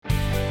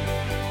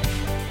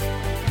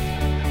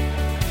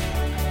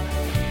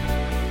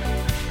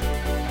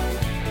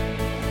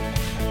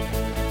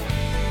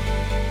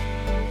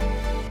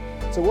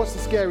So what's the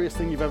scariest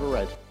thing you've ever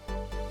read?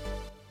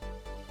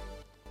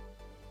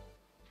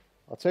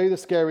 I'll tell you the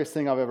scariest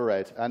thing I've ever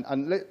read.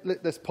 And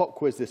let's pop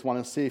quiz this one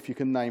and see if you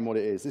can name what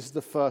it is. This is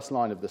the first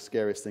line of the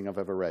scariest thing I've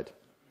ever read.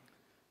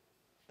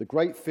 The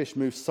great fish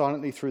moved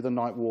silently through the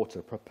night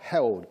water,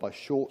 propelled by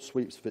short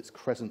sweeps of its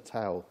crescent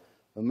tail.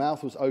 The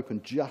mouth was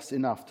open just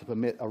enough to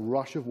permit a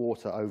rush of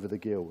water over the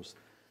gills.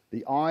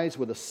 The eyes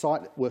were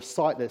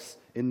sightless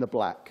in the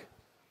black,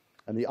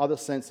 and the other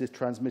senses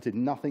transmitted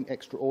nothing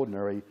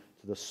extraordinary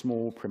to the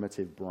small,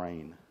 primitive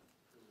brain.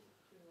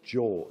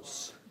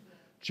 Jaws.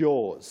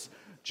 Jaws.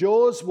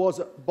 Jaws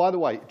was, by the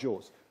way,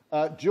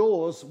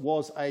 Jaws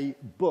was a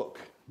book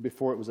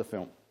before it was a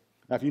film.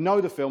 Now, if you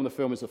know the film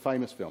is a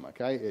famous film,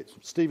 okay? It's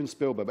Steven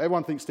Spielberg.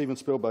 Everyone thinks Steven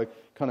Spielberg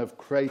kind of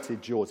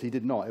created Jaws. He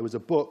did not. It was a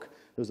book.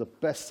 It was a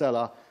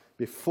bestseller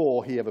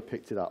before he ever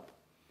picked it up.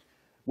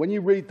 When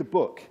you read the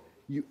book,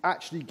 you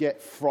actually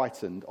get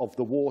frightened of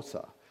the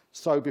water.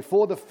 So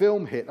before the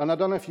film hit, and I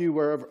don't know if you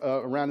were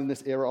around in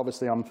this era.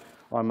 Obviously, I'm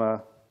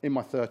in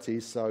my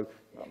 30s, so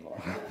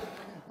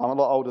I'm a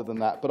lot older than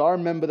that. But I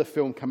remember the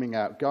film coming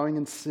out, going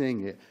and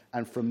seeing it,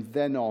 and from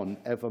then on,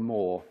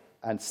 evermore,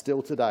 and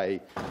still today,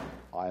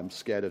 I am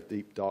scared of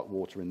deep, dark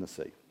water in the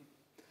sea.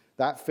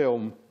 That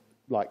film,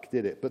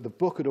 did it. But the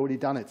book had already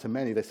done it to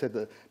many. They said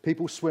that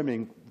people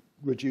swimming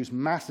reduced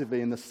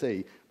massively in the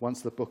sea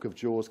once the book of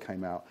Jaws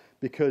came out,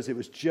 because it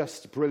was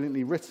just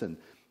brilliantly written.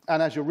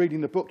 And as you're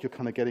reading the book, you're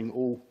kind of getting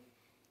all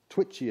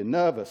twitchy and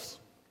nervous.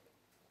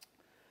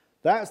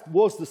 That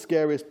was the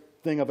scariest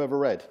thing I've ever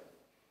read,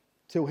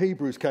 till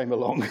Hebrews came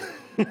along.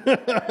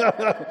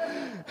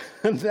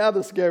 And now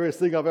the scariest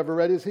thing I've ever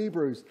read is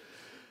Hebrews.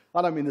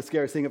 I don't mean the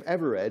scariest thing I've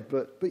ever read,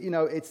 but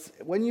it's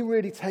when you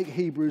really take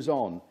Hebrews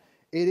on,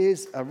 it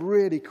is a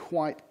really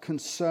quite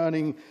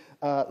concerning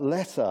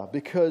letter,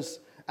 because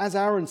as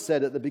Aaron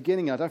said at the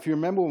beginning, I don't know if you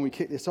remember when we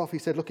kicked this off, he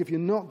said, look, if you're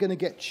not going to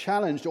get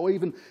challenged or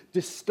even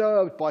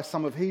disturbed by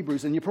some of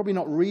Hebrews, then you're probably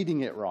not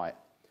reading it right.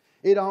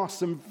 It asks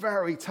some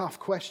very tough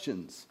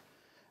questions.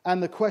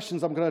 And the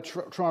questions I'm going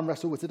to try and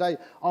wrestle with today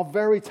are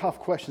very tough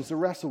questions to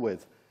wrestle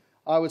with.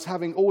 I was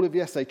having all of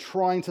yesterday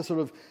trying to sort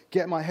of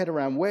get my head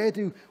around where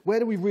do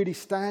we really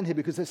stand here,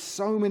 because there's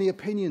so many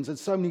opinions and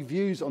so many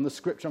views on the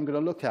scripture I'm going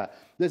to look at.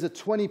 There's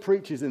 20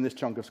 preachers in this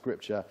chunk of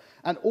scripture,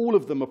 and all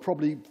of them are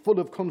probably full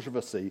of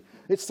controversy.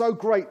 It's so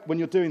great when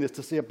you're doing this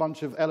to see a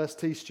bunch of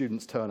LST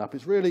students turn up.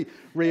 It's really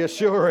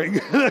reassuring.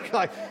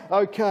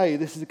 Okay,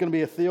 this is going to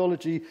be a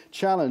theology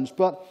challenge.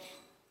 But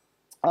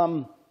I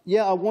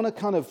want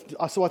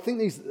to so I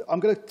think I'm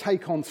going to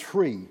take on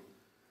three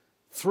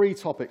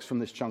topics from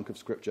this chunk of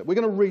scripture. We're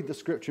going to read the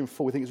scripture in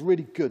full. We think it's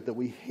really good that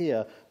we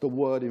hear the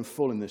word in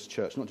full in this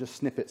church, not just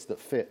snippets that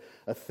fit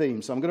a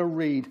theme. So I'm going to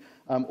read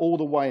all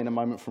the way in a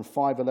moment from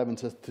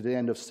 5:11 to the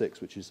end of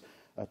 6, which is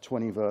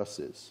 20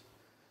 verses.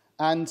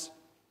 And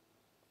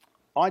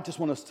I just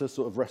want us to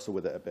sort of wrestle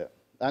with it a bit.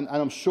 And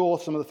I'm sure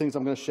some of the things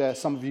I'm going to share,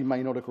 some of you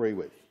may not agree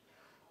with.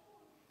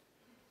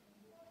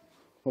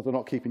 Well, they're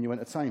not keeping you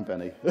entertained,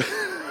 Benny.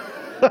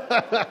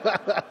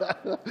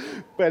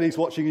 Benny's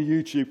watching a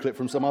YouTube clip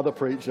from some other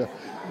preacher.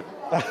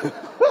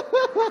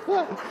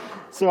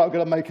 So I'm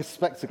going to make a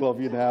spectacle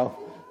of you now.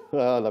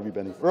 I love you,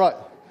 Benny. Right.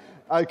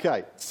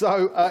 Okay.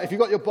 So if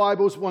you've got your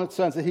Bibles, want to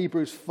turn to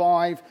Hebrews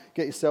 5,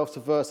 get yourself to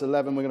verse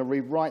 11. We're going to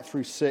read right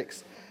through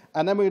 6.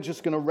 And then we're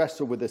just going to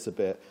wrestle with this a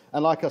bit.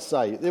 And like I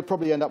say, they'll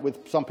probably end up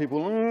with some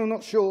people,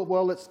 not sure.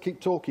 Well, let's keep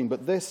talking.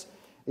 But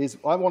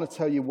I want to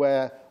tell you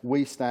where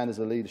we stand as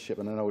a leadership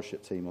and an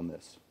eldership team on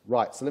this.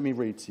 Right. So let me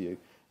read to you.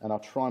 And I'll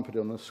try and put it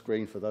on the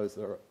screen for those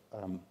that are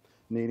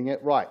needing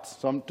it. Right,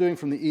 so I'm doing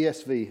from the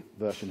ESV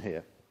version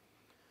here.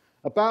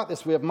 About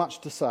this we have much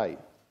to say,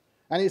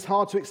 and it's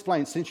hard to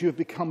explain since you have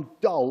become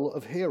dull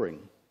of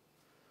hearing.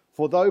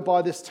 For though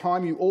by this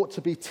time you ought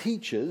to be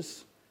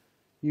teachers,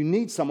 you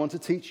need someone to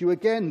teach you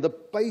again the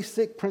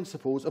basic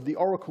principles of the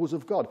oracles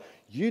of God.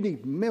 You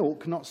need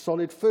milk, not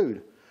solid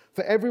food.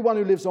 For everyone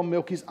who lives on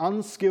milk is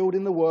unskilled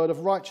in the word of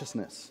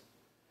righteousness,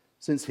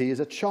 since he is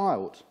a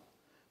child.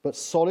 But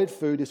solid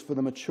food is for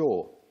the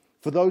mature,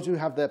 for those who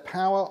have their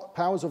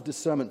powers of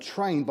discernment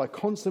trained by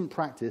constant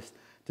practice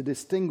to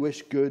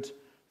distinguish good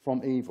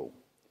from evil.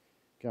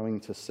 Going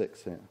to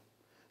 6 here.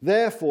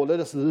 Therefore, let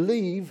us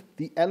leave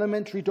the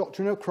elementary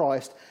doctrine of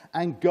Christ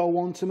and go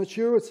on to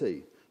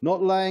maturity,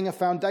 not laying a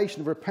foundation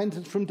of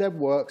repentance from dead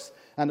works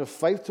and of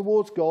faith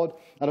towards God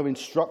and of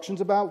instructions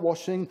about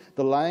washing,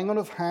 the laying on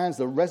of hands,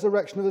 the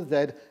resurrection of the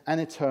dead,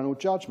 and eternal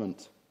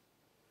judgment.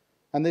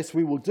 And this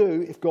we will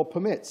do if God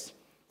permits.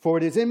 For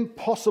it is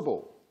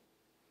impossible,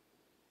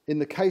 in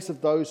the case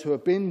of those who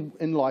have been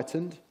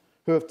enlightened,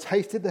 who have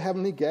tasted the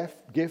heavenly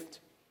gift,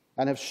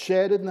 and have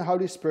shared in the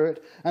Holy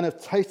Spirit, and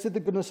have tasted the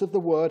goodness of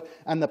the word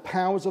and the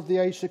powers of the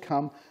age to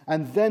come,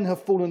 and then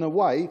have fallen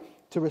away,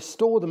 to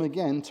restore them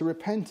again to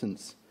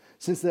repentance,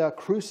 since they are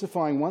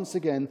crucifying once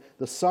again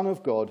the Son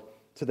of God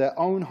to their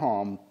own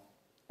harm,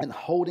 and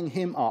holding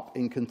him up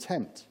in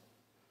contempt.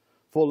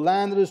 For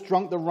land that has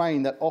drunk the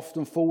rain that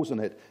often falls on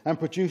it, and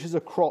produces a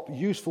crop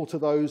useful to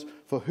those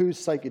for whose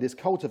sake it is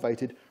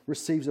cultivated,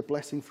 receives a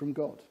blessing from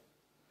God.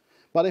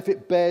 But if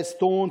it bears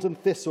thorns and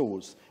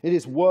thistles, it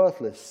is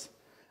worthless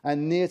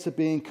and near to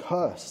being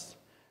cursed,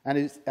 and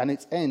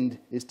its end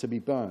is to be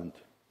burned.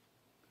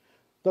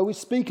 Though we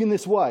speak in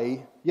this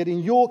way, yet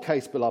in your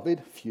case,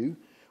 beloved,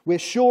 we're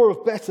sure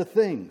of better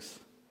things,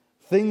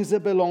 things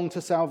that belong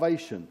to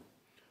salvation.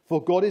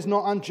 For God is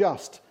not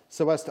unjust,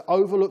 so as to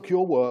overlook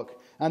your work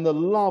and the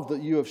love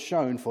that you have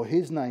shown for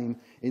his name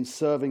in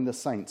serving the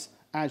saints,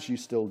 as you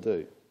still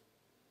do.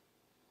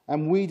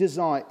 And we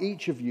desire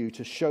each of you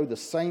to show the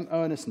same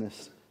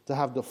earnestness, to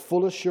have the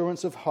full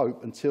assurance of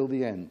hope until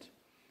the end,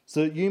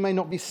 so that you may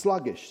not be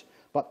sluggish,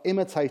 but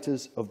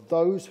imitators of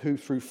those who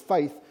through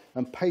faith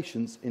and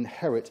patience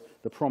inherit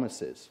the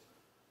promises.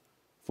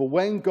 For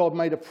when God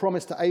made a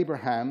promise to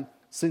Abraham,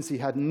 since he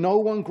had no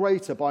one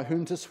greater by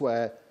whom to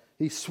swear,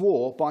 he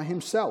swore by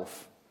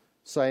himself,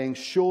 saying,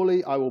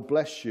 surely I will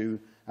bless you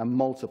and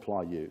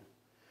multiply you.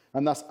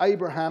 And thus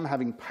Abraham,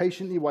 having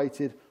patiently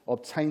waited,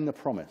 obtained the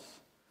promise.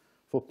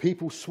 For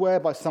people swear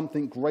by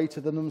something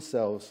greater than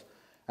themselves,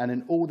 and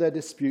in all their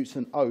disputes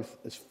an oath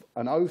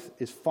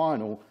is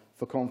final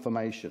for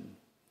confirmation.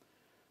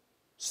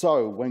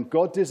 So, when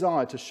God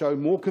desired to show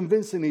more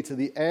convincingly to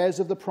the heirs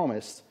of the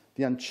promise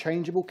the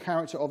unchangeable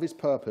character of his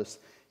purpose,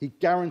 he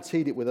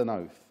guaranteed it with an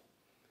oath,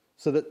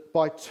 so that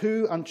by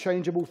two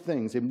unchangeable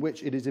things in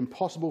which it is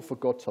impossible for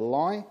God to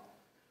lie,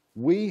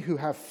 we who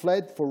have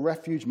fled for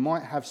refuge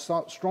might have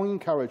strong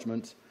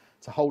encouragement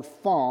to hold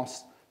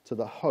fast to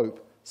the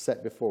hope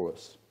set before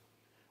us.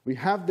 We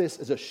have this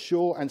as a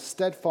sure and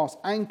steadfast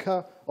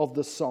anchor of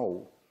the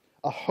soul,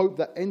 a hope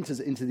that enters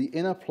into the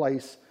inner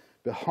place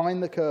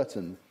behind the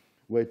curtain,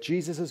 where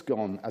Jesus has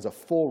gone as a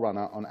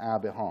forerunner on our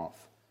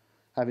behalf,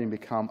 having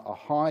become a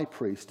high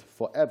priest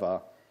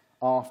forever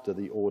after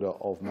the order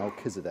of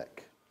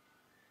Melchizedek.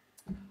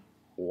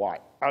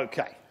 Right,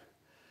 okay.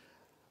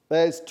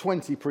 There's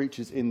 20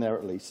 preachers in there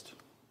at least.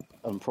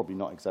 I'm probably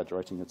not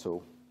exaggerating at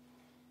all.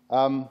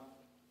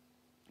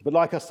 But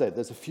like I said,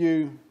 there's a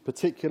few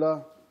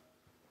particular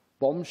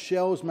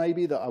bombshells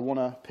maybe that I want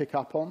to pick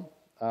up on.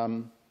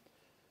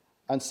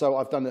 And so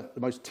I've done the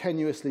most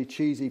tenuously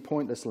cheesy,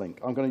 pointless link.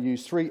 I'm going to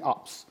use 3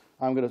 ups.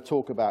 I'm going to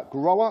talk about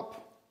grow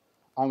up,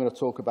 I'm going to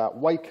talk about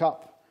wake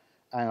up,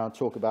 and I'll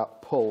talk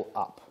about pull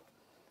up.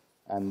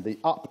 And the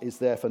up is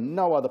there for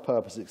no other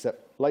purpose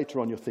except later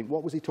on you'll think,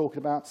 what was he talking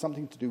about?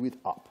 Something to do with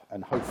up,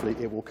 and hopefully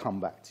it will come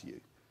back to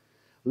you.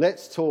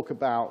 Let's talk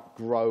about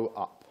grow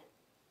up.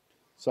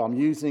 So I'm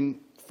using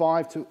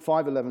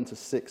 5:11 to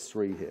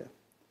 6:3 here.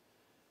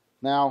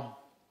 Now,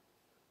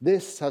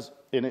 this has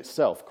in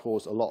itself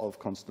caused a lot of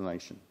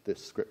consternation,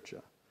 this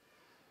scripture.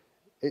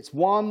 It's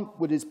one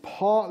which is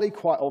partly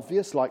quite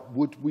obvious, like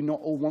would we not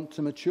all want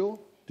to mature?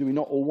 Do we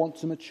not all want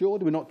to mature?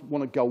 Do we not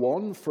want to go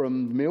on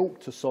from milk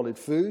to solid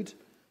food?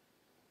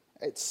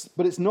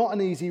 But it's not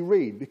an easy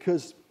read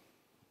because,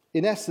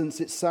 in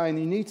essence, it's saying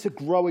you need to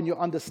grow in your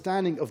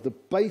understanding of the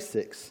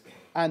basics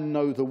and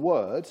know the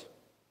word.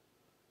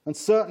 And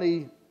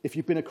certainly, if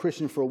you've been a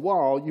Christian for a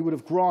while, you would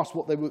have grasped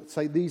what they would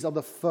say, these are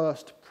the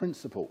first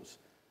principles.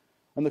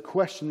 And the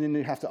question then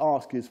you have to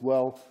ask is,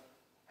 well,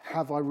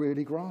 have I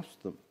really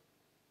grasped them?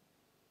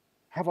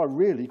 Have I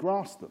really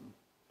grasped them?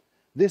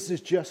 This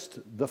is just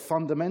the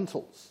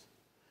fundamentals.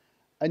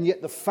 And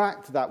yet the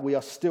fact that we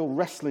are still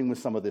wrestling with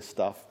some of this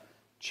stuff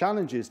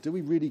challenges, do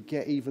we really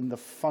get even the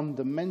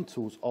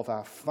fundamentals of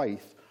our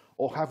faith,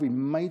 or have we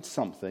made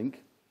something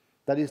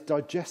that is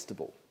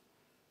digestible,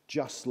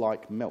 just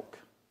like milk?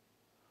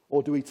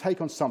 Or do we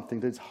take on something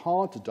that is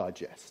hard to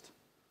digest,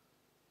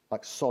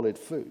 like solid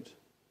food?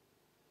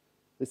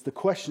 It's the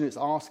question it's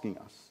asking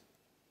us.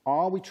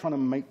 Are we trying to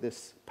make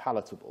this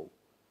palatable?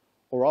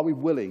 Or are we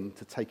willing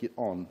to take it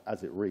on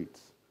as it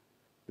reads?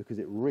 Because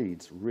it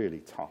reads really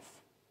tough.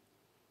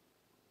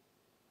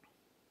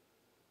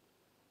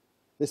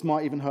 This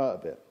might even hurt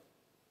a bit.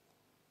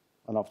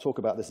 And I'll talk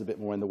about this a bit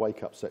more in the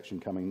wake-up section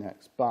coming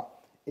next. But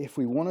if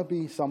we want to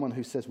be someone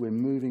who says we're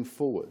moving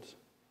forward,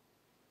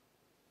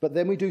 but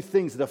then we do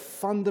things that are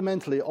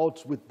fundamentally at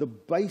odds with the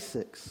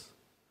basics,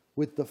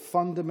 with the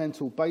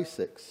fundamental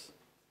basics,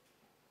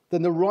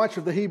 then the writer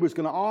of the Hebrews is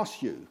going to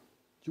ask you, do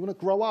you want to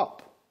grow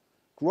up?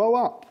 Grow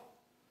up.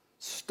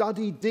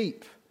 Study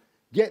deep.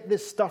 Get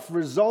this stuff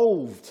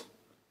resolved.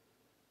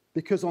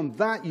 Because on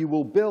that you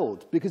will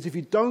build. Because if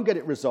you don't get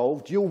it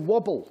resolved, you'll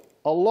wobble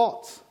a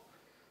lot.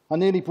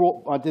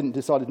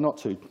 Decided not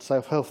to.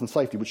 Health and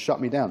safety would shut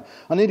me down.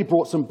 I nearly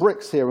brought some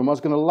bricks here and I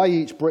was going to lay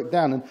each brick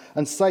down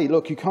and say,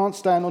 look, you can't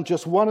stand on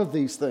just one of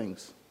these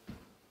things.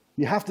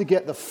 You have to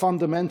get the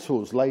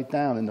fundamentals laid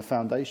down in the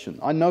foundation.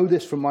 I know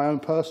this from my own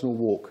personal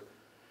walk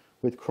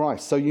with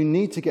Christ. So you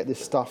need to get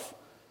this stuff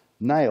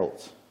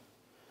nailed.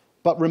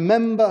 But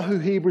remember who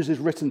Hebrews is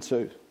written to.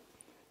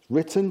 It's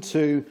written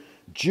to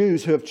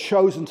Jews who have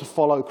chosen to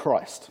follow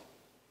Christ.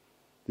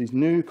 These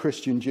new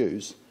Christian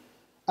Jews.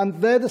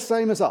 And they're the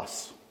same as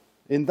us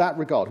in that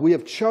regard. We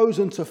have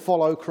chosen to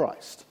follow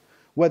Christ.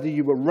 Whether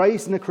you were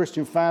raised in a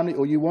Christian family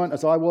or you weren't,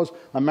 as I was,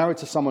 I'm married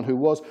to someone who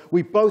was.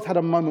 We both had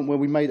a moment where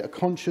we made a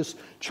conscious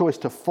choice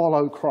to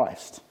follow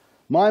Christ.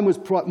 Mine was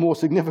more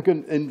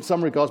significant in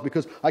some regards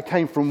because I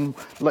came from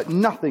like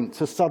nothing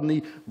to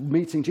suddenly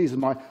meeting Jesus.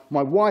 My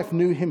wife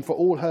knew him for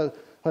all her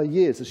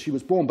years as she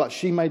was born, but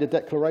she made a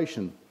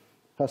declaration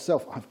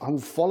herself. I will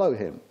follow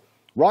him.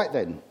 Right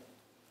then,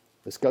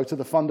 let's go to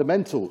the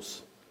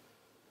fundamentals.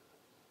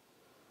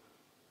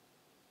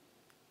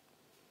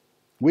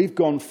 We've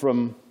gone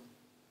from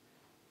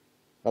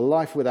a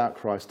life without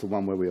Christ to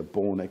one where we are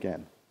born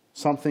again.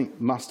 Something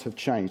must have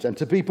changed. And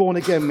to be born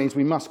again means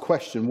we must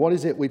question, what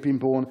is it we've been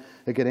born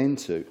again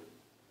into?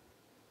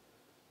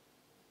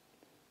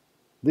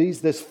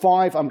 There's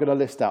 5 I'm going to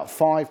list out,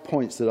 5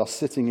 points that are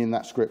sitting in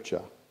that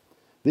scripture.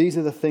 These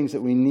are the things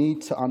that we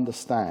need to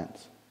understand.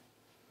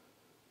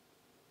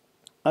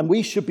 And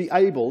we should be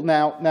able,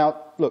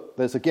 now look,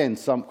 there's again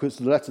some, because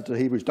the letter to the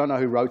Hebrews, don't know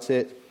who wrote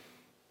it.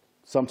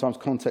 Sometimes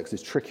context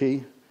is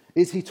tricky.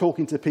 Is he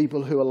talking to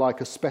people who are like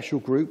a special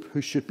group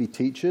who should be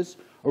teachers?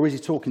 Or is he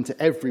talking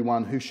to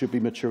everyone who should be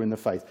mature in the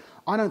faith?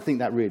 I don't think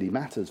that really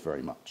matters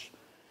very much.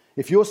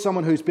 If you're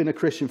someone who's been a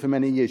Christian for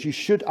many years, you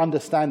should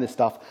understand this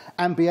stuff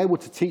and be able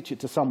to teach it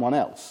to someone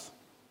else.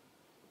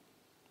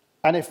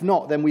 And if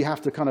not, then we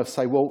have to kind of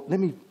say, well,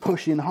 let me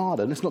push in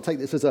harder. Let's not take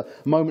this as a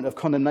moment of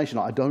condemnation.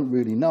 I don't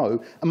really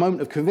know. A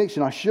moment of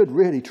conviction. I should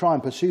really try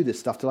and pursue this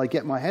stuff till I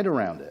get my head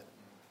around it.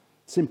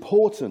 It's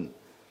important.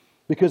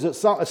 Because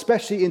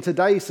especially in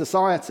today's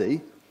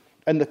society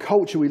and the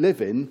culture we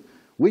live in,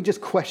 we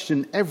just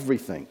question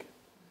everything.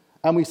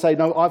 And we say,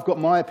 no, I've got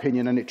my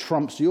opinion and it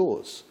trumps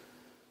yours.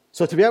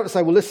 So to be able to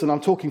say, well, listen,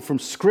 I'm talking from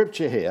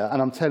Scripture here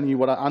and I'm telling you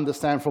what I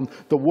understand from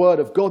the Word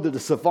of God that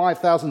has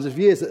survived thousands of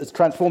years, that has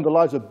transformed the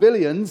lives of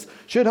billions,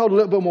 should hold a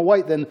little bit more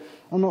weight, then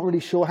I'm not really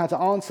sure how to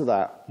answer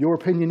that. Your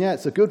opinion, yeah,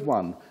 it's a good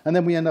one. And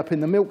then we end up in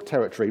the milk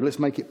territory. Let's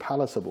make it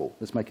palatable.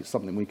 Let's make it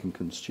something we can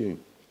consume.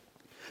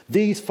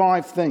 These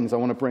 5 things I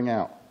want to bring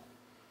out.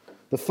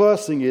 The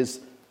first thing is,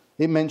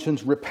 it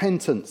mentions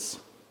repentance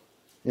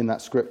in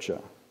that scripture.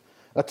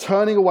 A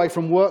turning away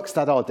from works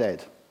that are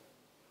dead.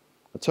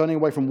 A turning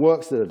away from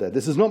works that are dead.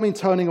 This does not mean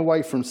turning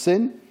away from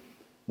sin.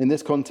 In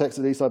this context,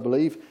 at least, I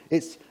believe.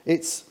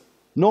 It's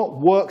not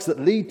works that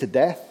lead to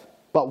death,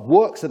 but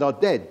works that are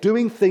dead.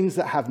 Doing things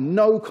that have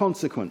no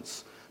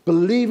consequence.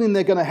 Believing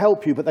they're going to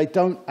help you, but they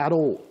don't at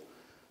all.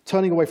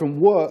 Turning away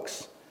from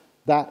works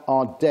that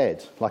are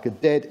dead, like a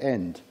dead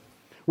end.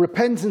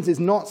 Repentance is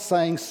not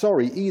saying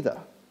sorry either.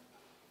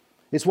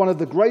 It's one of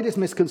the greatest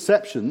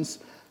misconceptions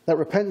that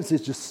repentance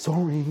is just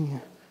sorry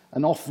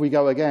and off we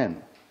go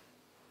again.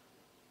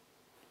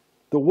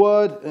 The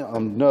word,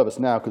 I'm nervous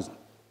now because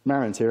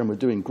Marion's here and we're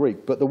doing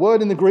Greek, but the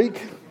word in the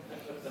Greek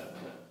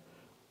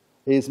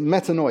is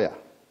metanoia.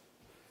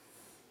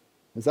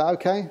 Is that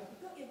okay? You've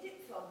got your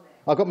diphthong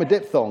there. I've got my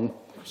diphthong.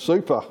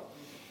 Super.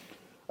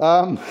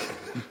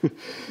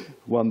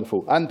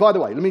 Wonderful. And by the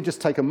way, let me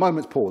just take a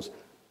moment's pause.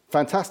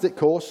 Fantastic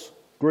course,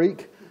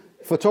 Greek.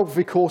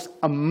 Photography course,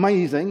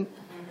 amazing.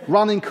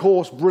 Running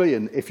course,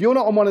 brilliant. If you're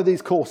not on one of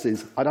these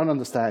courses, I don't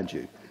understand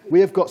you. We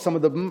have got some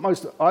of the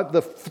most...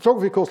 the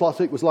photography course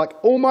last week was like,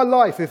 all my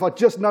life, if I'd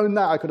just known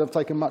that, I could have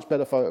taken much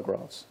better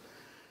photographs.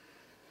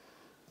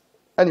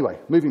 Anyway,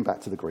 moving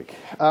back to the Greek.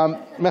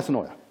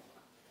 Metanoia.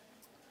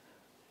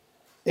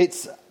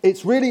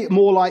 It's really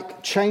more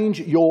like change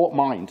your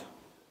mind.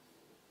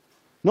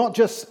 Not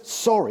just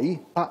sorry,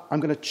 but I'm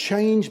going to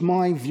change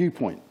my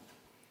viewpoint.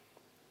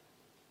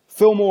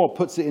 Phil Moore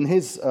puts it in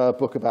his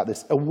book about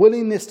this, a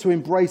willingness to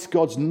embrace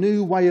God's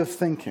new way of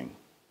thinking.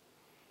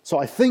 So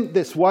I think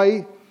this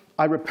way,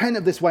 I repent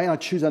of this way, and I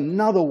choose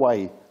another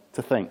way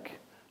to think.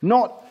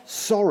 Not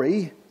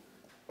sorry,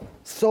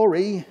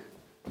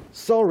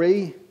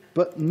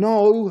 but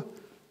no,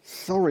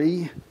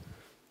 sorry,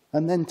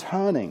 and then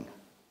turning.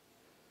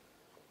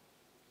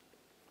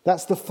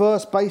 That's the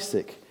first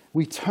basic.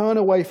 We turn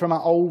away from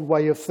our old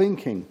way of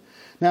thinking.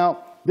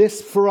 Now,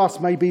 this for us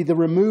may be the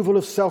removal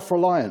of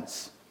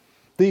self-reliance.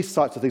 These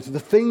types of things. The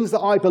things that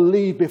I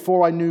believed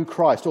before I knew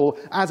Christ, or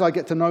as I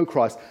get to know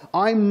Christ.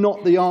 I'm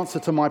not the answer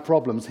to my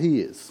problems.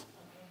 He is.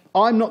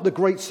 I'm not the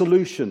great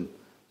solution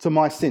to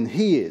my sin.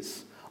 He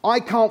is. I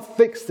can't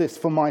fix this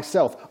for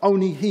myself.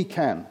 Only He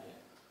can.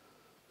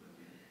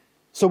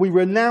 So we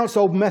renounce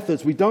old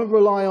methods. We don't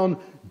rely on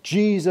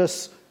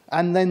Jesus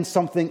and then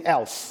something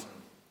else.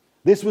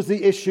 This was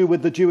the issue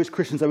with the Jewish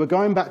Christians. They were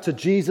going back to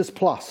Jesus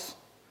plus.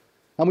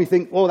 And we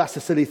think, oh, that's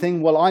a silly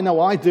thing. Well, I know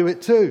I do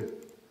it too.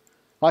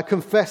 I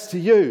confess to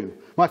you,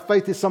 my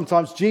faith is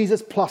sometimes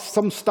Jesus plus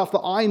some stuff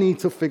that I need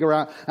to figure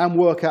out and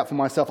work out for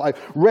myself. I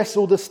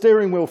wrestle the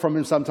steering wheel from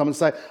Him sometimes and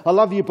say, I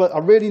love you, but I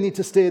really need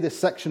to steer this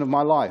section of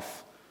my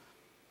life.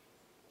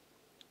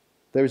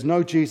 There is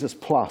no Jesus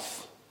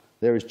plus.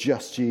 There is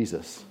just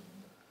Jesus.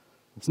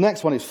 This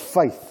next one is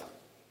faith.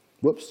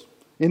 Whoops.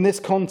 In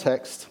this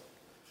context,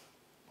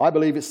 I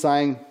believe it's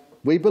saying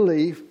we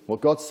believe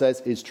what God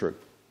says is true.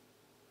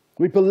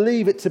 We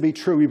believe it to be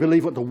true. We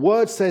believe what the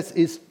Word says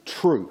is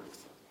true.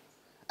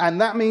 And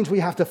that means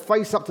we have to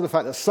face up to the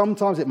fact that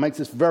sometimes it makes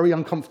us very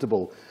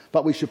uncomfortable.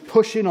 But we should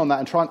push in on that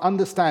and try and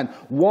understand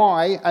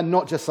why, and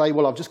not just say,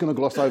 well, I'm just going to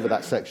gloss over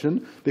that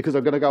section because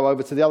I'm going to go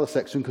over to the other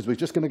section because we're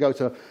just going to go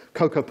to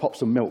Cocoa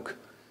Pops and milk.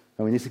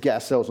 And we need to get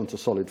ourselves onto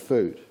solid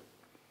food.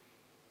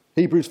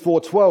 Hebrews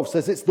 4:12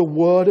 says it's the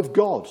word of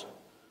God.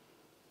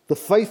 The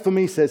faith for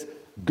me says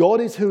God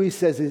is who he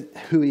says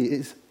who he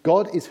is.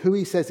 God is who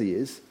he says he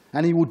is,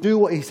 and he will do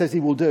what he says he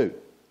will do.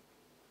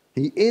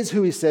 He is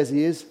who he says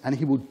he is, and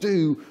he will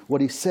do what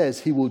he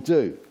says he will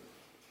do.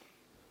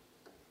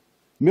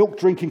 Milk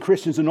drinking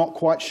Christians are not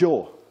quite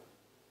sure.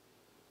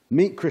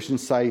 Meat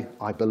Christians say,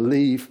 I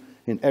believe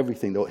in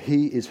everything, that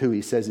he is who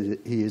he says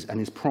he is, and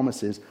his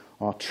promises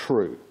are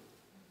true.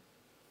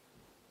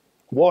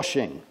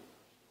 Washing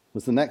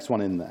was the next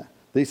one in there.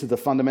 These are the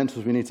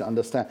fundamentals we need to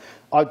understand.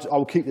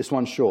 I'll keep this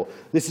one short.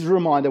 This is a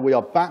reminder we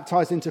are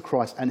baptized into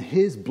Christ and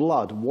his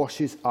blood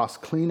washes us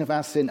clean of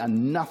our sin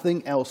and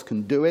nothing else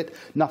can do it.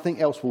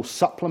 Nothing else will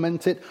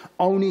supplement it.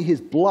 Only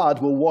his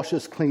blood will wash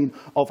us clean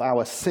of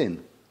our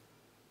sin.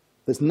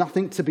 There's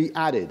nothing to be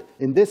added.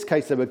 In this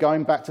case, they were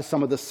going back to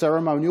some of the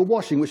ceremonial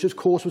washing, which of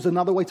course was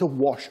another way to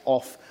wash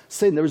off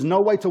sin. There is no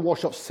way to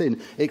wash off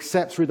sin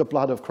except through the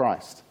blood of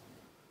Christ.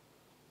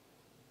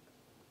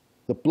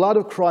 The blood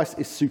of Christ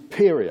is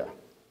superior,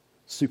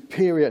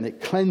 and it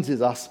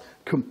cleanses us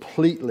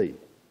completely.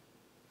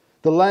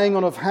 The laying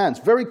on of hands,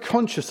 very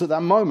conscious at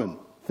that moment,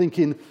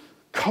 thinking,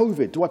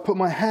 COVID, do I put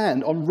my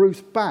hand on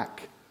Ruth's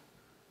back?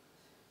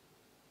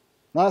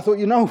 And I thought,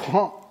 you know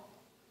what?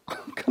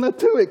 I'm going to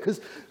do it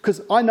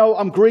because I know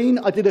I'm green.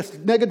 I did a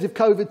negative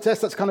COVID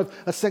test. That's kind of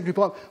a secondary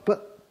part.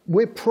 But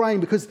we're praying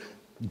because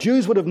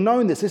Jews would have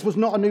known this. This was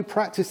not a new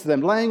practice to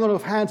them. Laying on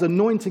of hands,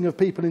 anointing of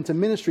people into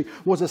ministry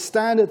was a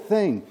standard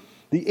thing.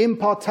 The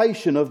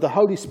impartation of the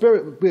Holy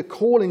Spirit, we're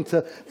calling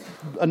to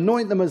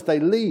anoint them as they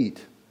lead.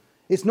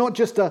 It's not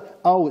just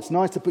it's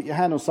nice to put your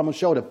hand on someone's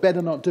shoulder.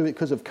 Better not do it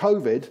because of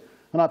COVID.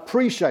 And I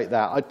appreciate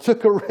that. I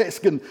took a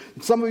risk, and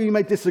some of you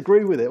may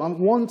disagree with it. I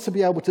want to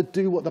be able to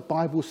do what the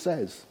Bible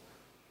says.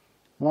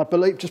 And I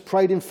believe, just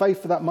prayed in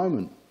faith for that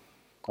moment.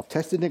 I've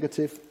tested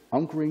negative.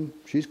 I'm green.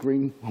 She's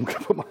green. I'm going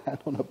to put my hand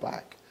on her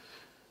back.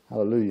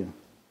 Hallelujah.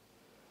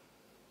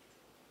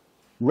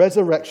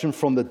 Resurrection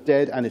from the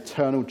dead and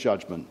eternal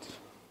judgment.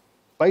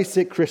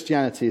 Basic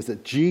Christianity is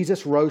that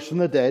Jesus rose from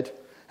the dead,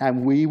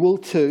 and we will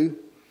too.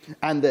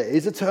 And there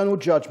is eternal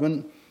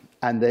judgment,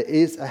 and there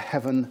is a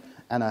heaven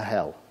and a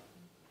hell.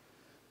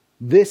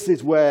 This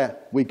is where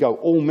we go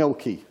all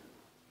milky,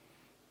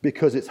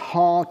 because it's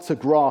hard to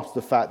grasp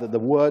the fact that the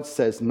word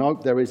says,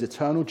 nope, there is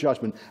eternal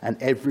judgment, and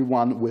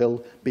everyone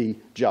will be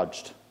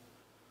judged.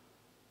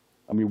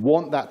 And we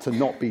want that to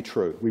not be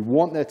true. We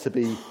want there to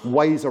be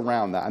ways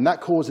around that. And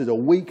that causes a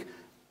weak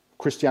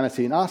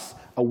Christianity in us,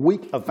 a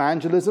weak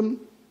evangelism,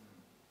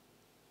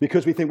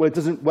 because we think,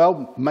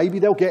 maybe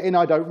they'll get in,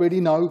 I don't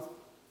really know.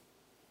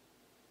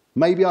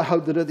 Maybe I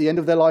hope that at the end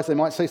of their lives they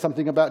might say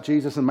something about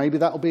Jesus, and maybe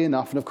that'll be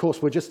enough. And of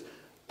course, we're just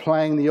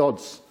playing the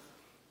odds,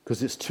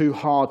 because it's too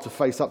hard to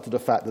face up to the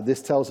fact that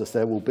this tells us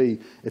there will be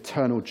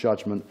eternal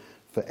judgment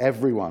for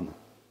everyone.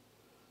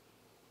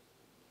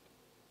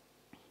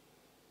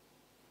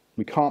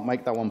 We can't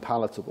make that one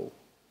palatable.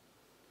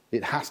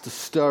 It has to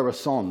stir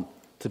us on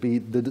to be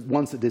the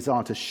ones that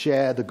desire to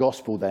share the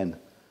gospel then,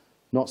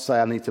 not say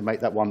I need to make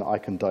that one that I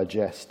can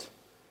digest.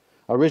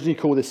 I originally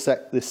called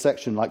this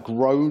section like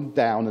grow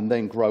down and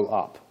then grow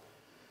up,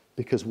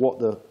 because what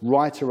the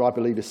writer, I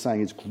believe, is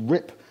saying is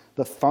grip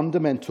the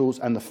fundamentals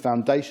and the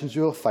foundations of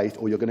your faith,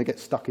 or you're going to get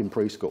stuck in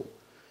preschool.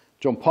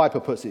 John Piper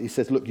puts it, he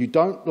says, look, you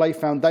don't lay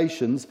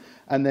foundations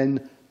and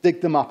then dig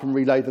them up and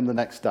relay them the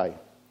next day.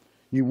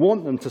 You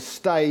want them to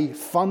stay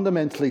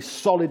fundamentally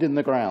solid in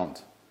the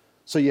ground.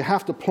 So you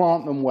have to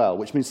plant them well,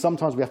 which means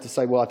sometimes we have to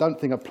say, well, I don't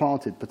think I've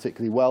planted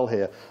particularly well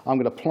here. I'm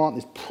going to plant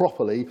this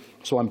properly,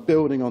 so I'm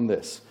building on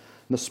this.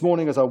 And this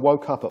morning as I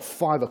woke up at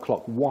 5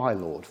 o'clock, why,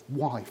 Lord?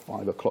 Why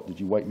 5 o'clock did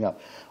you wake me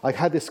up? I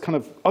had this kind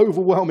of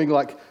overwhelming,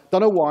 don't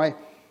know why.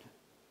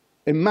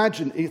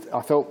 Imagine,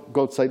 I felt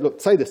God say,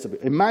 look, say this to me.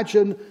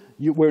 Imagine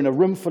we're in a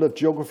room full of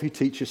geography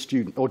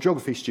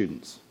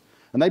students,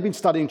 and they've been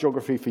studying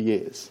geography for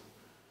years.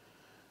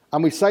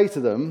 And we say to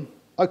them,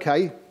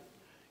 okay,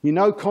 you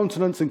know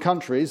continents and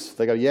countries.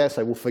 They go, yes,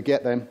 I will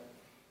forget them.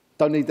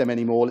 Don't need them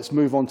anymore. Let's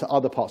move on to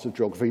other parts of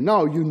geography.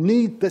 No,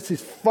 this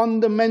is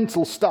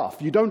fundamental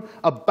stuff. You don't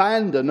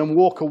abandon and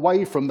walk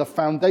away from the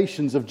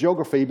foundations of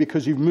geography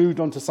because you've moved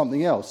on to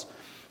something else.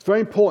 It's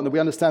very important that we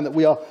understand that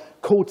we are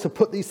called to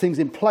put these things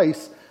in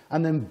place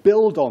and then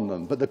build on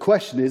them. But the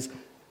question is,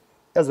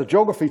 as a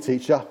geography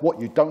teacher,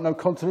 you don't know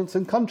continents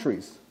and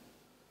countries?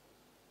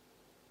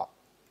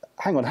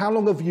 Hang on, how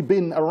long have you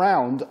been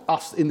around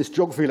us in this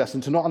geography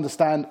lesson to not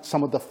understand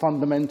some of the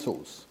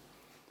fundamentals?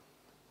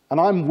 And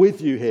I'm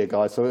with you here,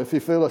 guys, so if you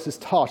feel this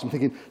is harsh, I'm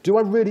thinking, do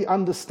I really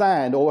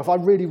understand, or have I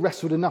really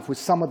wrestled enough with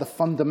some of the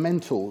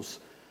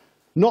fundamentals?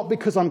 Not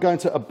because I'm going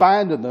to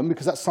abandon them,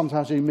 because that's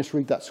sometimes you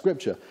misread that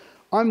scripture.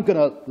 I'm going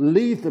to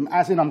leave them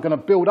as in I'm going to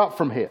build up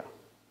from here.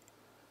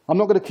 I'm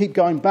not going to keep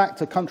going back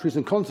to countries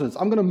and continents.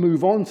 I'm going to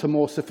move on to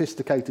more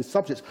sophisticated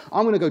subjects.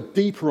 I'm going to go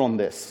deeper on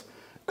this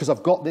because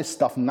I've got this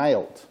stuff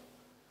nailed.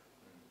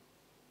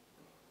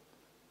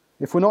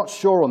 If we're not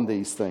sure on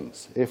these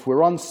things, if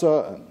we're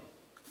uncertain,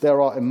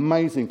 there are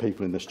amazing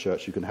people in this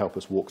church who can help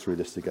us walk through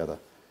this together.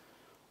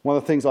 One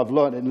of the things I've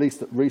learned, at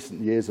least in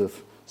recent years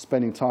of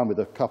spending time with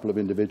a couple of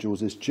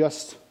individuals, is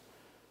just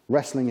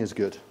wrestling is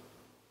good.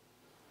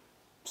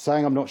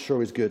 Saying I'm not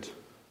sure is good.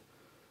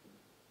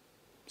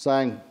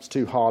 Saying it's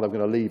too hard, I'm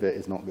going to leave it,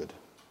 is not good.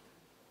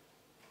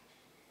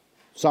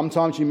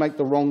 Sometimes you make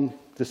the wrong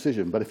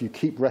decision, but if you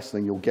keep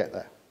wrestling, you'll get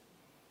there.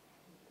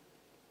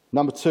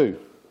 Number 2.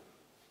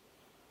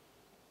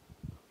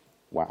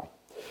 Wow.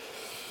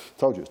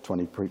 Told you it's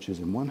 20 preachers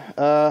in one.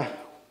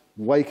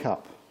 Wake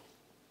up.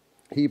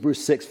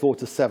 Hebrews 6,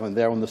 4-7,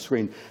 there on the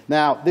screen.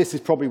 Now, this is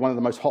probably one of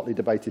the most hotly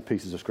debated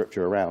pieces of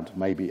scripture around,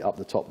 maybe up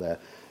the top there.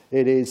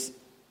 It is,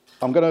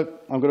 I'm going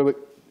to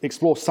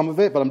explore some of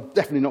it, but I'm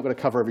definitely not going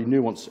to cover every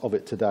nuance of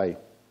it today.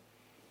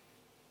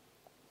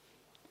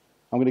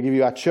 I'm going to give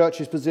you our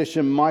church's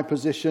position, my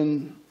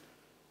position,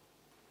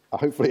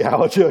 hopefully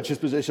our church's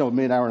position, or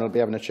me and Aaron will be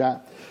having a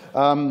chat.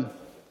 And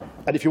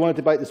if you want to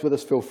debate this with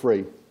us, feel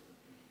free.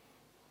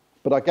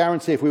 But I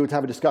guarantee if we were to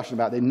have a discussion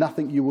about it,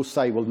 nothing you will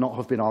say will not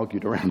have been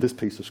argued around this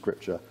piece of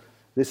scripture.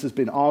 This has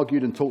been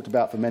argued and talked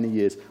about for many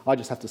years. I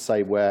just have to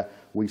say where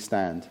we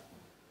stand.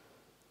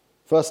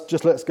 First,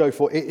 just let's go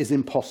for it is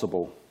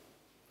impossible.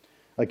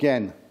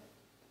 Again,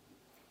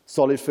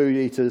 solid food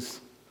eaters,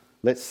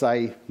 let's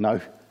say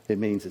no, it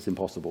means it's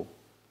impossible.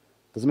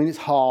 Doesn't mean it's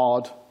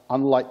hard,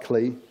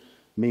 unlikely,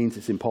 means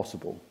it's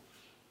impossible.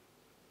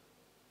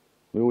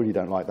 We already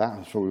don't like that.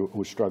 I'm sure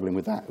we're struggling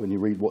with that when you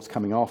read what's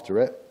coming after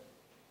it.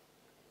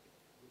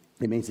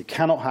 It means it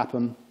cannot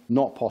happen,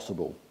 not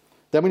possible.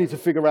 Then we need to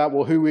figure out,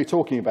 well, who we're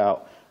talking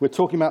about. We're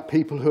talking about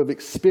people who have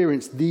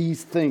experienced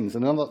these things,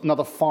 and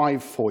another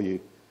 5 for you.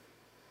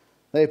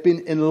 They have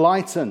been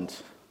enlightened.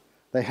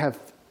 They have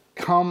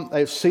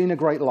seen a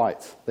great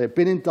light. They have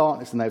been in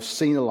darkness and they have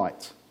seen a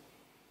light.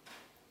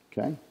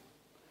 Okay?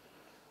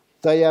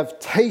 They have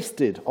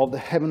tasted of the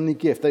heavenly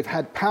gift. They've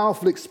had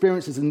powerful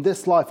experiences in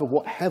this life of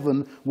what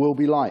heaven will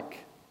be like.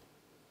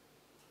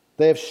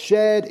 They have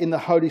shared in the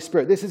Holy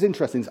Spirit. This is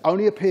interesting. It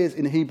only appears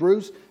in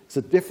Hebrews. It's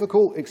a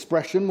difficult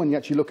expression when you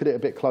actually look at it a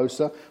bit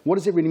closer. What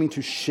does it really mean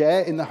to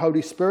share in the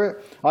Holy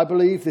Spirit? I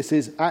believe this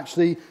is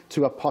actually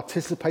to have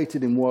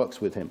participated in works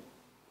with him.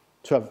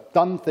 To have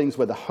done things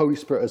where the Holy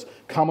Spirit has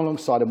come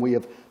alongside and we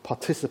have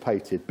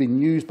participated,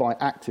 been used by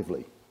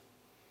actively.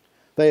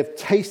 They have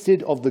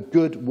tasted of the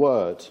good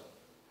word.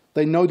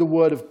 They know the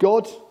word of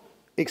God,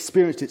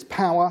 experienced its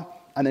power,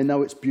 and they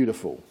know it's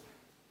beautiful.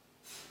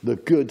 The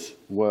good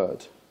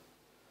word.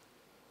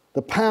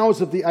 The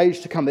powers of the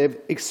age to come. They have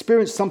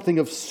experienced something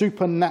of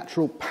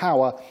supernatural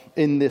power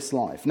in this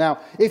life. Now,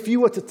 if you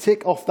were to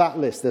tick off that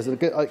list, there's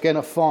again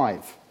a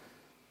 5.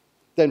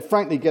 Then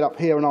frankly, get up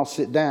here and I'll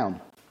sit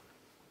down.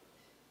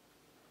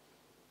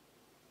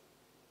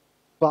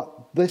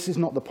 But this is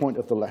not the point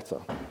of the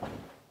letter.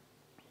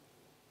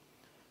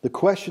 The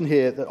question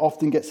here that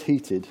often gets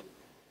heated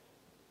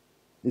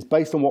is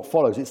based on what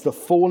follows. It's the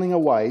falling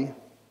away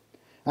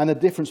and the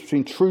difference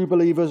between true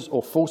believers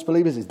or false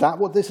believers. Is that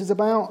what this is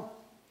about?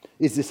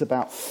 Is this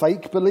about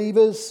fake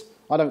believers?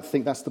 I don't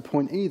think that's the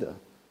point either.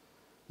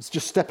 Let's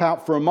just step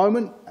out for a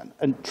moment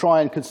and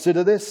try and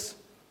consider this.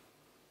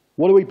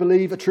 What do we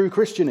believe a true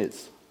Christian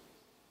is?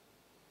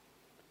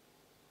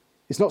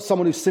 It's not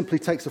someone who simply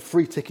takes a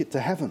free ticket to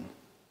heaven.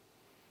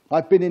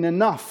 I've been in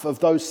enough of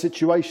those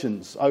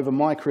situations over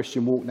my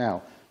Christian walk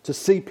now to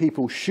see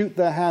people shoot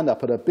their hand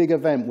up at a big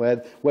event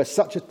where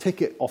such a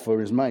ticket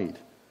offer is made.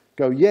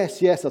 Go,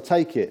 yes, I'll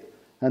take it.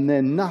 And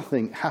then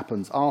nothing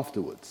happens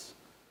afterwards.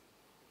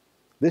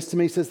 This to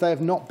me says they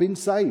have not been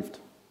saved.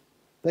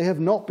 They have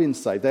not been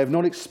saved. They have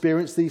not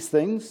experienced these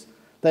things.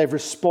 They have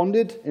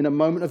responded in a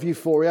moment of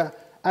euphoria.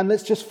 And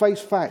let's just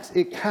face facts.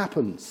 It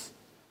happens.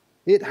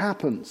 It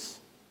happens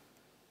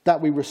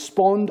that we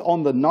respond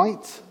on the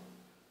night,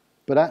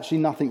 but actually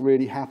nothing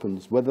really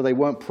happens. Whether they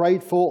weren't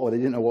prayed for or they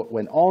didn't know what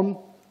went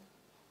on,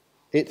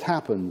 it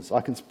happens. I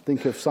can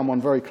think of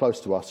someone very close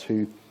to us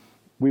who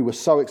we were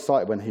so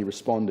excited when he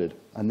responded,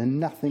 and then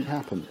nothing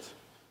happened.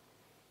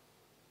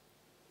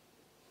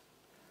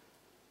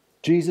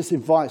 Jesus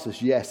invites us,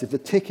 yes, if the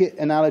ticket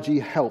analogy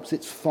helps,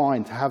 it's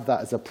fine to have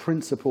that as a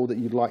principle that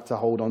you'd like to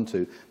hold on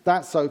to.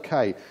 That's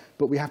okay,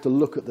 but we have to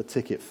look at the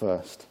ticket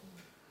first.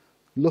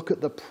 Look at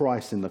the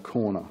price in the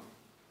corner.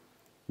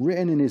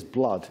 Written in his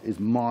blood is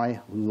my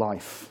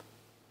life.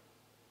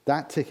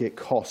 That ticket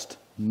cost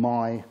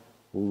my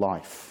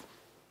life.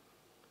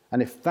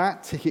 And if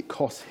that ticket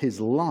costs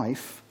his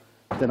life,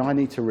 then I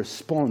need to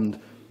respond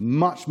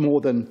much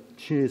more than,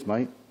 cheers,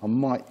 mate, I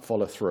might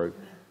follow through.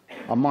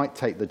 I might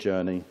take the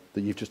journey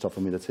that you've just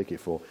offered me the ticket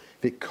for.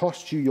 If it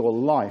costs you your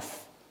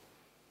life,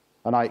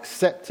 and I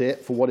accept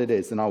it for what it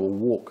is, then I will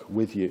walk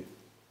with you.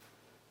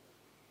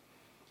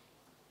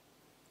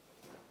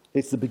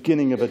 It's the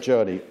beginning of a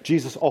journey.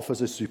 Jesus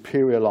offers a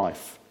superior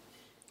life.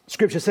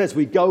 Scripture says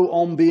we go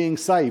on being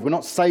saved. We're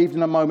not saved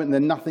in a moment and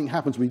then nothing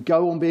happens. We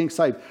go on being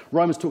saved.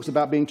 Romans talks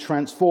about being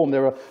transformed.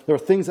 There are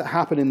things that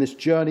happen in this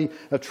journey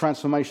of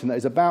transformation that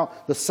is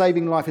about the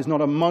saving life is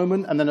not a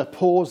moment and then a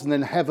pause and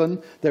then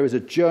heaven. There is a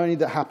journey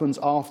that happens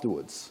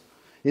afterwards.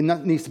 And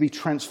that needs to be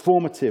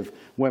transformative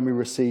when we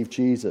receive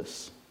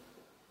Jesus.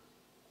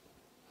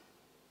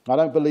 I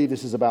don't believe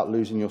this is about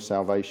losing your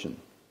salvation.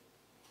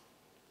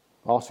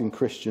 Asking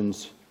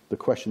Christians the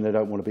question they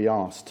don't want to be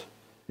asked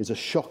is a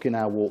shock in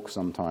our walk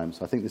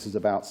sometimes. I think this is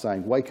about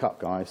saying, wake up,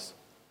 guys.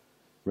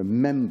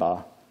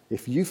 Remember,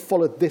 if you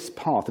followed this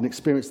path and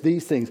experienced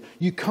these things,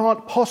 you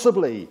can't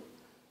possibly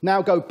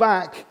now go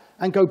back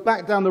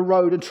down the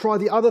road and try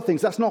the other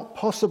things. That's not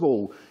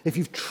possible if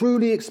you've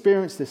truly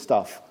experienced this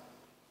stuff.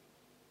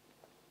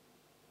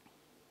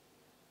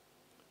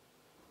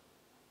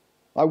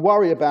 I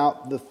worry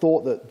about the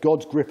thought that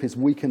God's grip is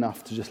weak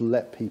enough to just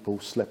let people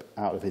slip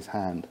out of his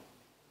hand.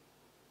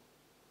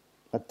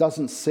 That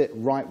doesn't sit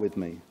right with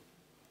me.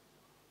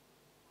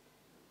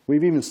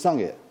 We've even sung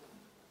it.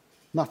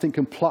 Nothing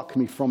can pluck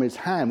me from his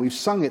hand. We've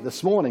sung it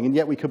this morning, and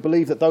yet we could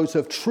believe that those who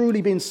have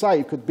truly been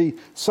saved could be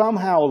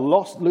somehow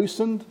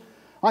loosened.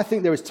 I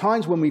think there is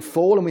times when we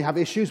fall and we have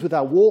issues with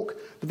our walk,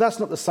 but that's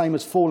not the same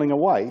as falling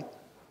away.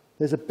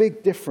 There's a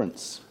big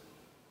difference.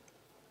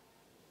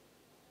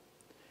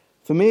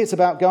 For me, it's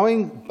about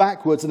going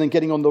backwards and then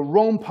getting on the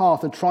wrong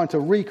path and trying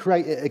to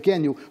recreate it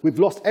again. We've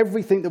lost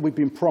everything that we've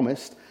been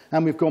promised,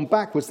 and we've gone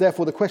backwards.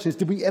 Therefore, the question is,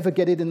 did we ever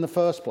get it in the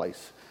first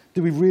place?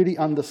 Did we really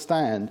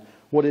understand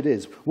what it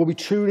is? Were we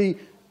truly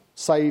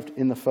saved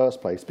in the first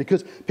place?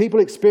 Because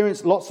people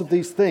experience lots of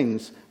these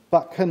things,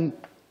 but can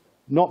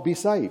not be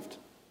saved.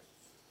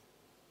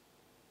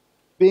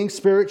 Being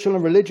spiritual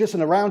and religious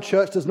and around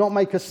church does not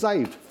make us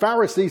saved.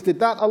 Pharisees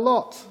did that a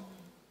lot.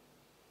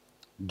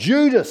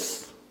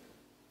 Judas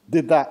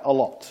did that a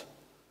lot.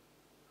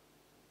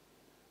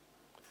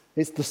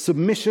 It's the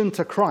submission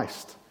to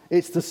Christ.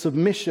 It's the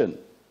submission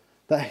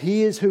that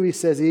he is who he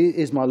says he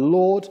is, my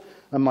Lord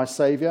and my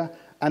Saviour.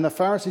 And the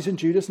Pharisees and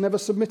Judas never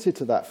submitted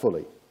to that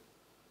fully.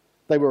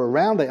 They were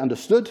around, they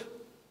understood.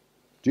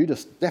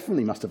 Judas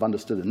definitely must have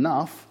understood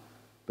enough,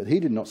 but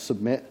he did not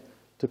submit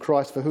to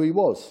Christ for who he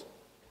was.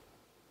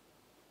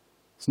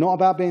 It's not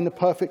about being the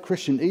perfect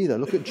Christian either.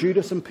 Look at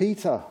Judas and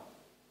Peter.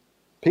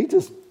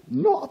 Peter's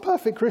not a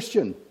perfect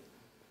Christian.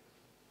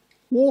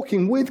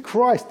 Walking with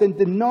Christ, then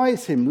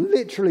denies him,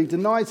 literally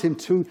denies him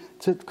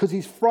because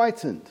he's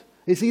frightened.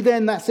 Is he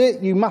then, that's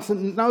it? You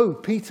mustn't know.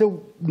 Peter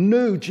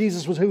knew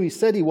Jesus was who he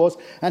said he was,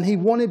 and he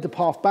wanted the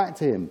path back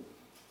to him.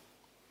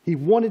 He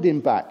wanted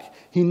him back.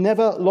 He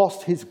never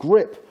lost his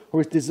grip or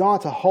his desire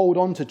to hold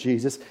on to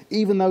Jesus,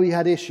 even though he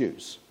had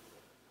issues.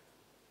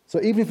 So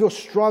even if you're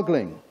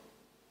struggling,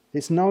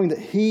 it's knowing that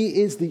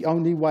he is the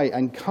only way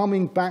and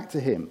coming back to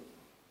him.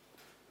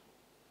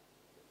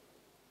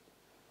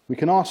 We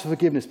can ask for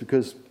forgiveness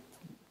because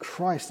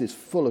Christ is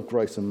full of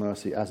grace and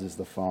mercy, as is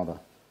the Father.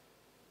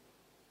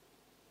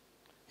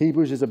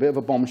 Hebrews is a bit of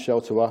a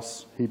bombshell to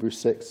us, Hebrews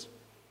 6.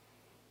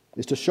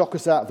 It's to shock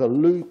us out of the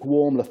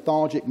lukewarm,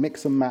 lethargic,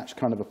 mix and match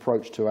kind of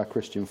approach to our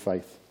Christian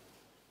faith.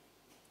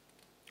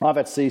 I've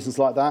had seasons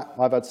like that.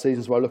 I've had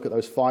seasons where I look at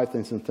those 5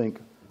 things and think,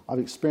 I've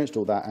experienced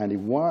all that, Andy.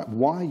 Why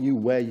are you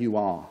where you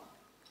are?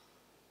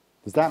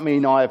 Does that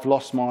mean I've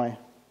lost my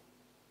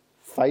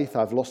faith?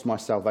 I've lost my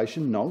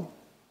salvation? No.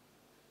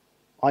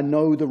 I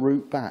know the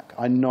route back.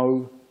 I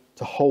know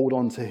to hold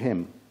on to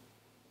him.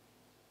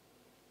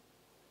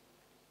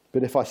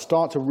 But if I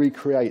start to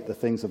recreate the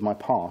things of my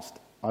past,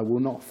 I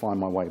will not find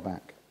my way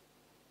back.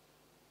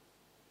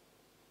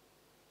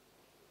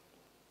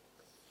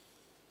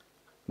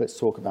 Let's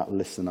talk about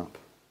listen up.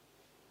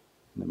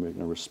 And then we're going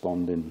to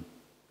respond in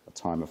a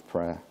time of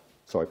prayer.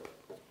 Sorry,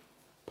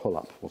 pull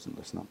up. Wasn't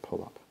listen up,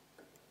 pull up.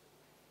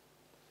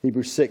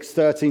 Hebrews 6,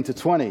 13 to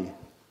 20.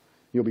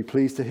 You'll be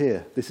pleased to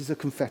hear. This is a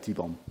confetti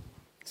bomb.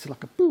 It's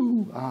like a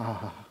boo,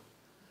 ah.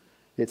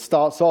 It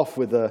starts off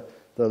with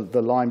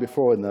the line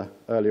before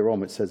earlier on,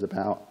 which says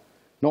about,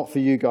 not for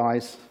you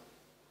guys.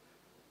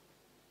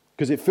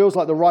 Because it feels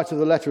like the writer of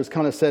the letter has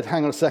kind of said,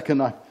 hang on a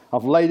second,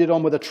 I've laid it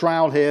on with a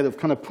trowel here. They've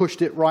kind of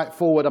pushed it right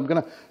forward. I'm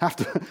going to have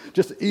to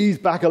just ease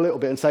back a little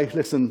bit and say,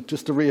 listen,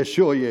 just to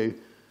reassure you.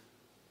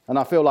 And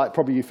I feel like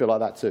probably you feel like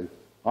that too.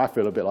 I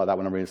feel a bit like that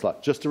when I'm reading. It's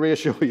like, just to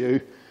reassure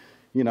you,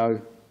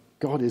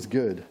 God is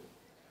good.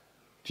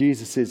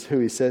 Jesus is who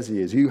he says he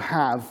is. You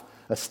have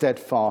a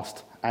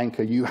steadfast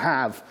anchor. You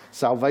have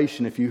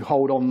salvation if you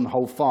hold on and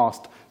hold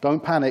fast.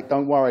 Don't panic,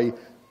 don't worry.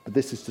 But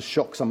this is to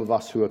shock some of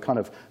us who are kind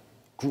of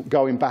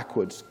going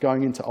backwards,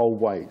 going into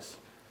old ways.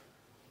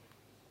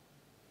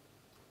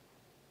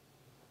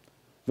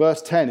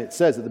 Verse 10, it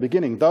says at the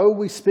beginning, though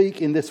we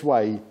speak in this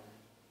way,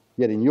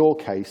 yet in your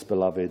case,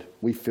 beloved,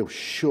 we feel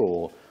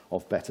sure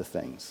of better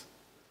things.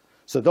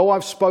 So though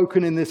I've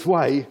spoken in this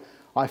way,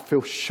 I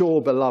feel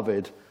sure,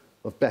 beloved,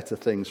 of better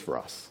things for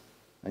us.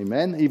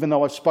 Amen? Even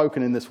though I've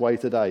spoken in this way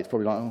today, it's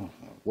probably like, oh,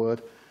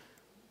 word.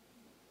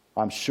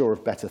 I'm sure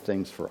of better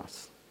things for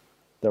us.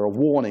 There are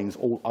warnings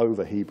all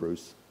over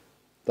Hebrews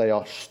They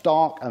are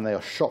stark and they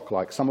are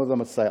shock-like. Some of them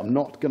would say, I'm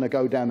not going to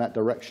go down that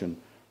direction.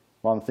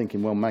 Rather than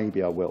thinking, well,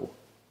 maybe I will.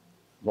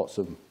 Lots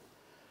of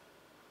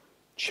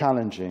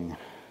challenging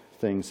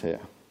things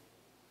here.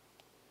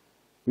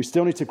 We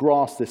still need to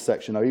grasp this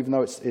section, though, even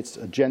though it's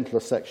a gentler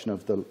section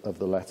of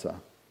the letter.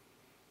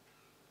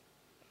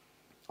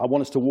 I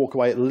want us to walk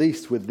away at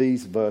least with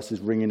these verses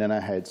ringing in our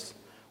heads.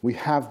 We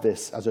have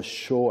this as a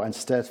sure and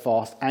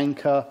steadfast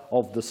anchor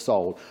of the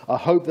soul, a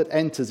hope that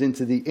enters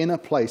into the inner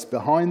place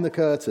behind the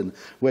curtain,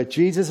 where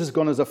Jesus has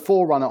gone as a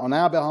forerunner on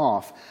our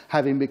behalf,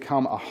 having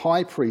become a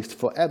high priest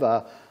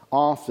forever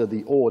after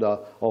the order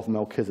of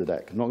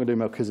Melchizedek. I'm not going to do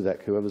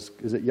Melchizedek.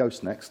 Is it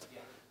Yost next? Yeah.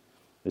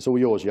 It's all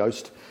yours,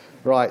 Yost.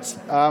 Right.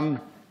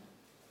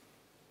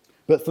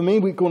 But for me,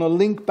 we're going to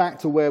link back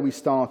to where we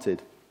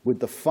started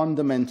with the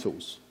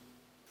fundamentals.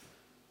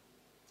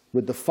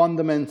 With the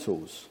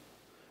fundamentals.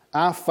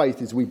 Our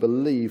faith is we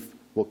believe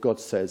what God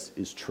says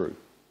is true.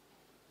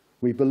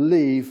 We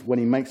believe when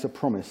he makes a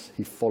promise,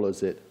 he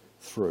follows it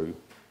through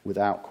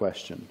without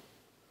question.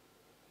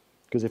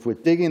 Because if we're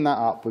digging that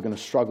up, we're going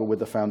to struggle with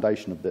the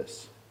foundation of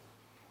this.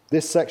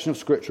 This section of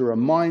Scripture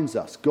reminds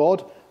us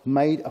God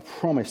made a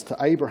promise to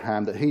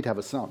Abraham that he'd have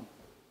a son.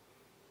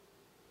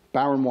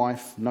 Barren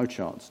wife, no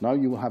chance. No,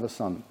 you will have a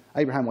son.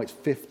 Abraham waits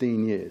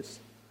 15 years.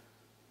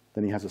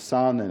 Then he has a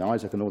son and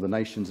Isaac and all the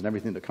nations and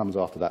everything that comes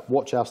after that.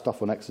 Watch our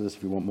stuff on Exodus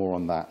if you want more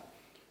on that.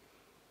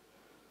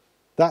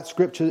 That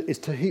scripture is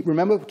to,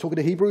 remember, we're talking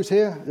to Hebrews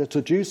here,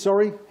 to Jews,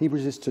 sorry.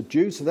 Hebrews is to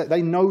Jews, so that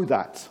they know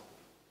that.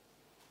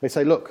 They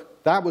say,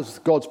 look, that was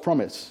God's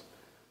promise.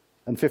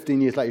 And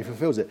 15 years later he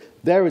fulfills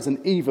it. There is an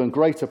even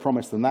greater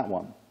promise than that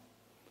one.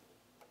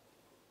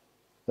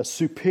 A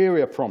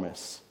superior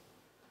promise.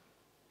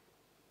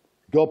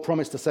 God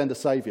promised to send a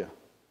Saviour.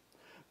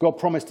 God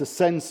promised to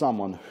send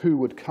someone who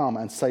would come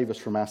and save us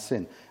from our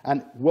sin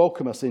and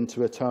welcome us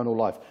into eternal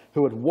life,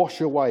 who would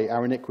wash away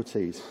our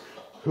iniquities,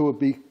 who would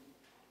be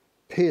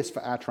pierced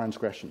for our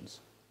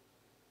transgressions.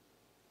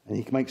 And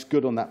he makes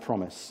good on that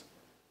promise.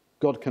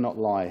 God cannot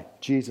lie.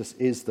 Jesus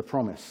is the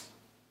promise,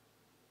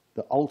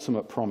 the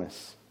ultimate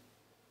promise.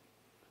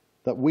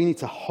 That we need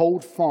to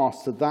hold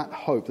fast to that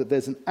hope, that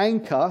there's an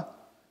anchor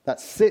that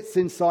sits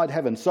inside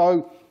heaven.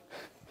 So,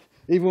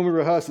 even when we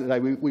rehearsed it today,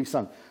 we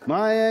sung,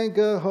 my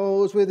anchor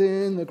holds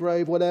within the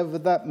grave, whatever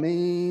that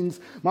means.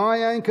 My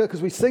anchor,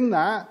 because we sing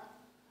that.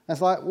 And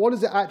it's like, what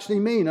does it actually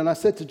mean? And I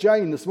said to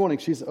Jane this morning,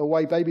 she's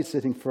away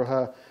babysitting for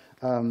her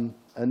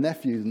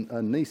nephew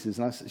and nieces.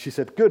 And she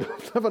said, good,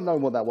 I've never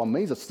known what that one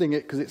means. I sing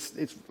it because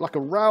it's like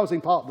a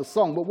rousing part of the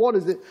song. But what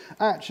does it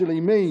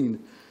actually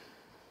mean?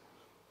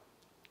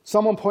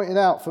 Someone pointed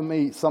out for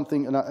me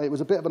something, and it was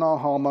a bit of an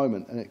aha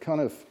moment. And it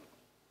kind of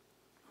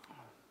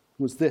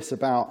was this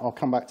about, I'll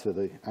come back to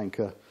the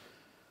anchor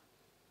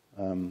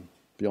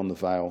beyond the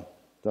veil.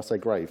 Did I say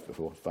grave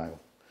before? Veil.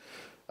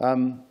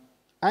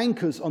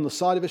 Anchors on the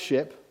side of a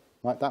ship,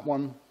 like that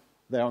one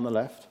there on the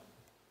left,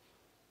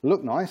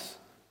 look nice.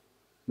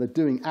 They're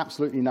doing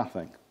absolutely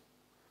nothing.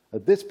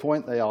 At this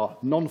point, they are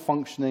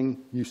non-functioning,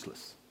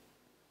 useless.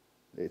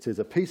 It is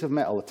a piece of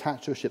metal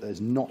attached to a ship that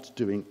is not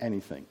doing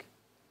anything.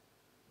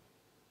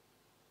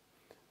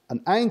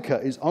 An anchor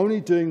is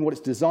only doing what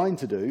it's designed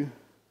to do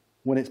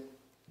when it's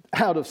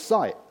out of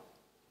sight,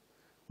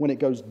 when it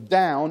goes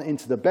down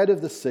into the bed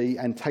of the sea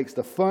and takes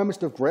the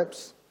firmest of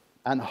grips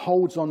and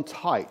holds on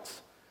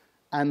tight.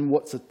 And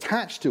what's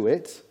attached to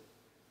it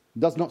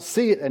does not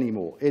see it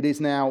anymore. It is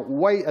now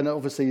way, and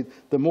obviously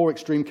the more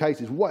extreme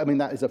cases,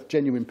 that is a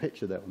genuine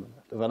picture there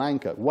of an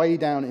anchor way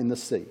down in the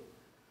sea.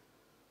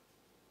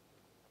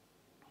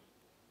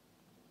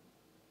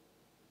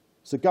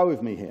 So go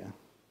with me here.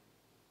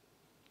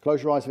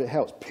 Close your eyes if it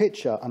helps.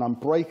 Picture an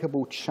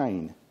unbreakable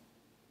chain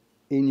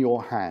in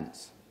your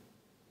hands.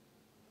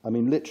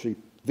 Literally,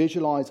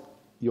 visualize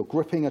you're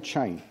gripping a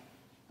chain,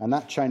 and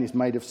that chain is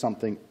made of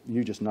something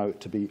you just know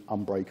to be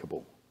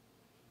unbreakable.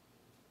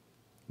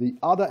 The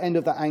other end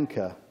of the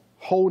anchor,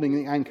 holding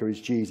the anchor, is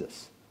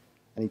Jesus.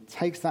 And he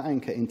takes that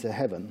anchor into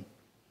heaven,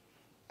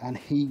 and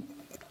he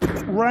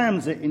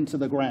rams it into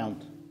the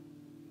ground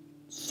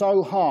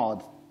so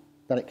hard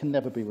that it can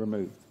never be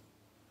removed.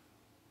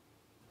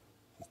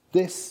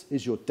 This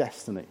is your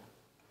destiny.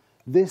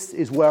 This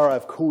is where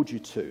I've called you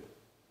to.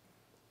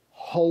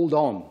 Hold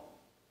on,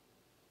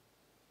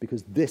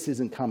 because this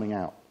isn't coming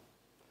out.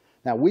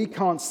 Now, we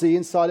can't see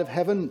inside of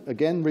heaven.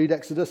 Again, read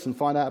Exodus and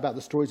find out about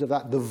the stories of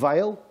that. The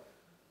veil,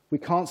 we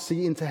can't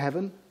see into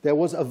heaven. There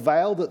was a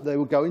veil that they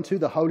would go into,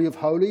 the Holy of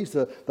Holies.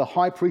 The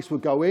high priest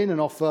would go in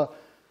and offer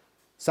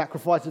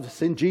sacrifices for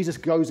sin. Jesus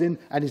goes in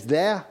and is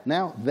there,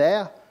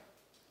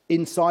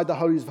 inside the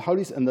Holies of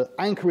Holies, and the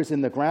anchor is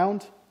in the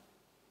ground.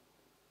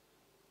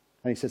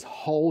 And he says,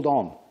 hold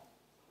on.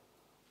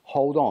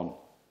 Hold on.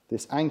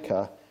 This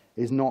anchor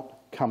is not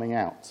coming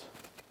out.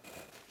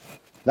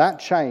 That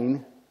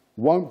chain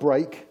won't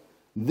break.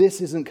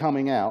 This isn't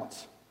coming out.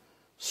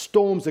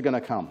 Storms are going to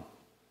come.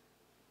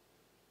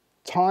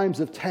 Times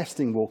of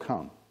testing will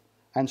come.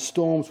 And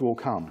storms will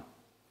come.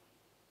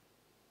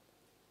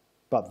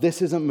 But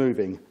this isn't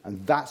moving,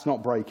 and that's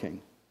not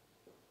breaking.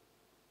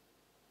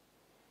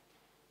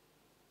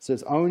 So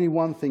there's only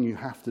one thing you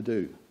have to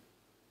do.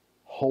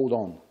 Hold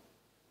on.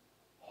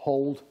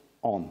 Hold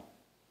on.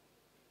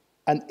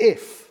 And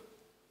if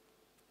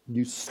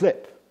you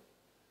slip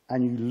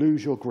and you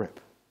lose your grip,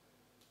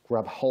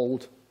 grab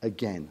hold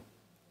again.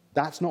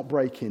 That's not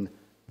breaking.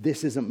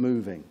 This isn't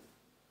moving.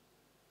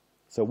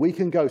 So we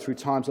can go through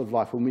times of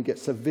life when we get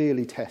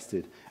severely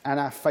tested and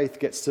our faith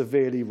gets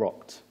severely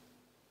rocked.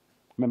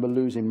 I remember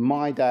losing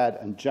my dad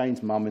and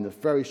Jane's mum in a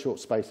very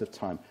short space of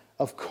time.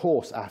 Of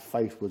course, our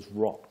faith was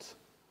rocked.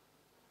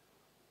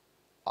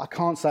 I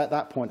can't say at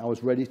that point I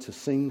was ready to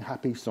sing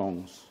happy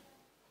songs,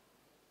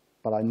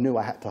 but I knew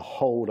I had to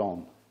hold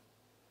on.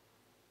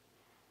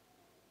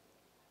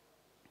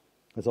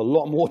 There's a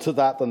lot more to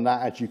that than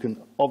that, as you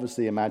can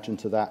obviously imagine,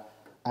 to that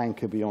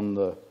anchor beyond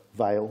the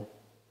veil.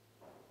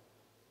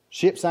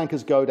 Ship's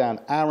anchors go down,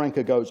 our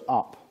anchor goes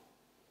up.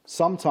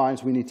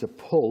 Sometimes we need to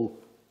pull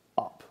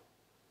up.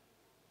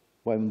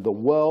 When the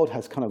world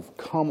has kind of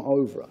come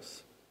over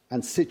us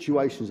and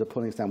situations are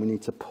pulling us down, we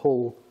need to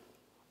pull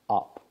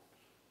up.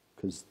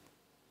 Because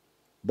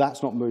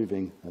that's not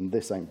moving and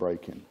this ain't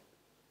breaking.